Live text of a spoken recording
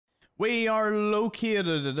We are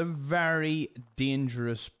located at a very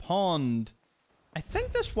dangerous pond. I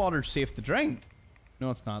think this water's safe to drink. No,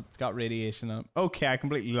 it's not. It's got radiation in it. Okay, I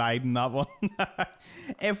completely lied in that one.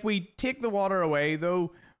 If we take the water away,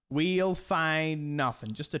 though, we'll find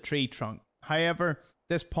nothing. Just a tree trunk. However,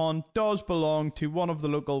 this pond does belong to one of the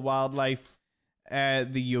local wildlife, the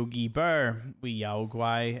Yogi bear.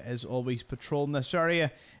 Yogi is always patrolling this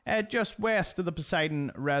area, just west of the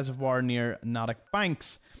Poseidon Reservoir near Natick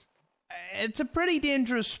Banks. It's a pretty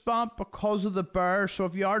dangerous spot because of the bear, so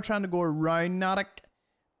if you are trying to go around Natick,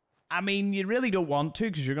 I mean, you really don't want to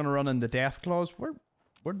because you're going to run into death claws.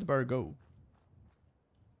 Where'd the bear go?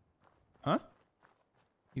 Huh?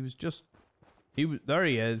 There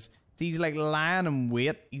he is. He's like lying in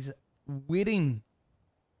wait. He's waiting.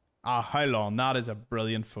 Ah, how long? That is a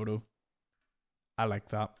brilliant photo. I like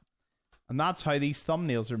that. And that's how these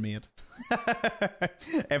thumbnails are made.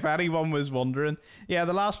 If anyone was wondering. Yeah,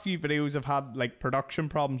 the last few videos have had like production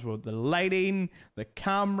problems with the lighting, the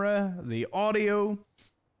camera, the audio.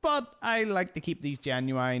 But I like to keep these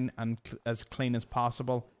genuine and as clean as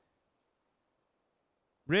possible.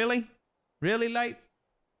 Really? Really light?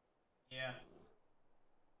 Yeah.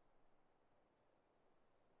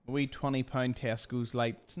 A wee £20 Tesco's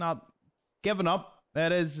light. It's not giving up.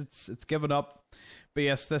 It is. It's given up. But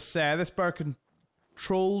yes, this bear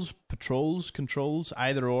controls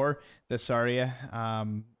either or this area.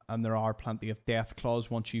 And there are plenty of death claws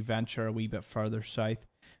once you venture a wee bit further south.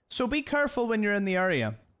 So be careful when you're in the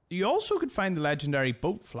area. You also could find the legendary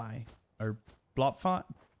boat fly or blot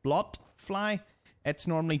fly. It's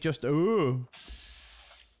normally just death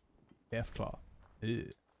claw.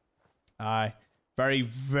 Aye. Very,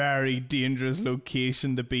 very dangerous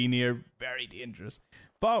location to be near. Very dangerous.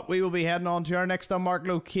 But we will be heading on to our next unmarked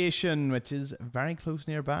location, which is very close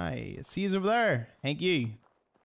nearby. See you over there. Thank you.